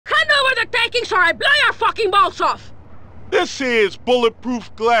making sure I blow your fucking balls off! This here is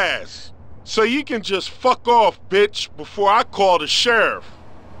bulletproof glass. So you can just fuck off, bitch, before I call the sheriff.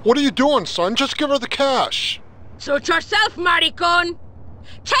 What are you doing, son? Just give her the cash. Suit yourself, maricon!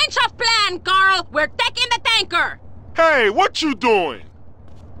 Change of plan, Carl! We're taking the tanker! Hey, what you doing?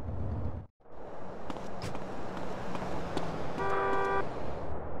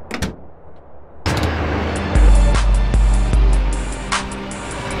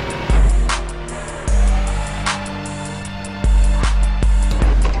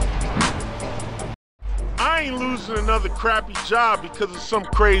 I ain't losing another crappy job because of some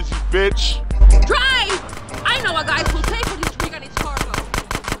crazy bitch. Drive! I know a guy who'll pay for this rig and its cargo.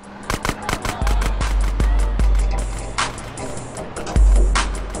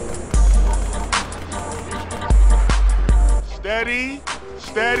 Steady,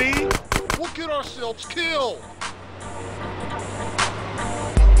 steady. We'll get ourselves killed.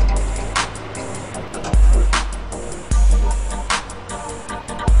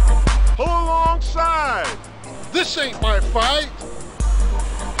 Pull alongside. This ain't my fight.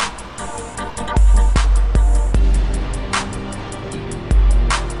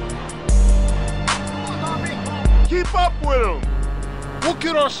 Keep up with him. We'll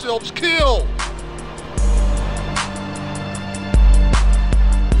get ourselves killed.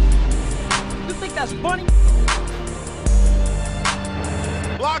 You think that's funny?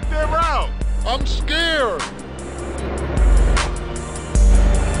 Block their route. I'm scared.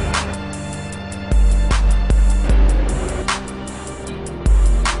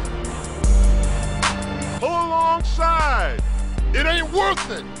 Pull alongside. It ain't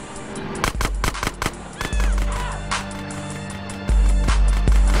worth it.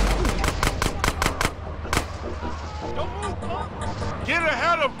 Get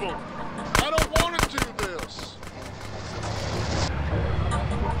ahead of them. I don't want to do this.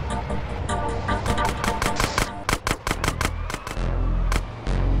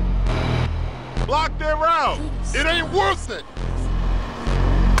 Block their route. It ain't worth it.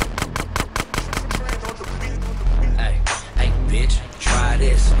 Hey, bitch, try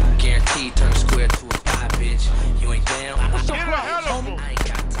this. Guaranteed turn square to a 5, bitch. You ain't down. Get ahead of them. I ain't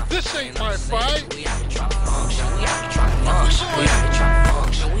got time. This ain't my fight. We out here trying to function. We out here trying to function. We out here trying to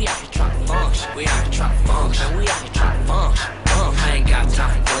function. We out here trying to function. We out here trying to function. We out here trying to function. I ain't got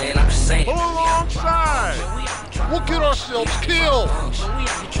time for playing. I'm just saying. Pull alongside. We'll get ourselves killed. We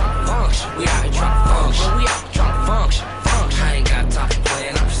out here trying to function. We out here trying to function. We out here trying to function. I ain't got time for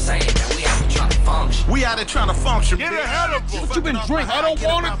playing. I'm just saying that we out here trying to function. We out here trying to function. Get ahead of them. What you been drinking? I don't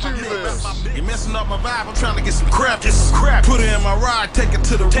want to do this. You're messing up my vibe. I'm trying to get some crap. Put it in my ride, take it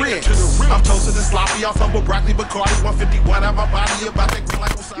to the rim. I'm toasted and sloppy off of broccoli, Bacardi, 151 out my body. About that green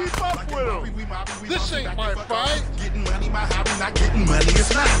like wasabi. Keep up with them. This ain't my fight. Getting money, my hobby, not getting money.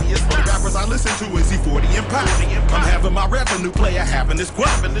 It's not. The rappers I listen to is E40 and Pop. I'm having my revenue player having this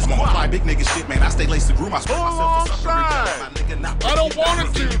guap. I'm on fly big nigga shit, man. I stay laced to groove. I spread myself for something. I don't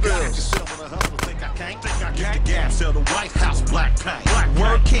want to do this. Get the gas, sell the White House black paint.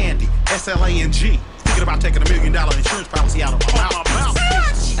 Word candy, SLANG. Thinking about taking $1 million insurance policy out of my mouth.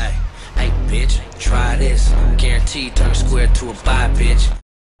 Hey, bitch, try this. Guaranteed turn square to a 5, bitch.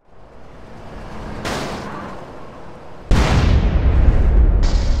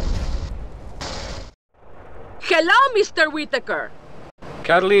 Hello, Mr. Whittaker.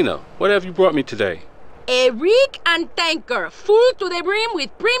 Catalina, what have you brought me today? A rig and tanker, full to the brim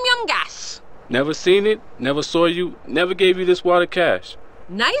with premium gas. Never seen it, never saw you, never gave you this water cash.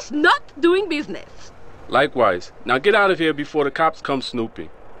 Nice not doing business. Likewise. Now get out of here before the cops come snooping.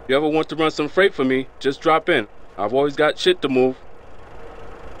 If you ever want to run some freight for me, just drop in. I've always got shit to move.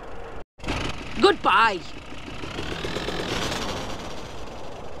 Goodbye.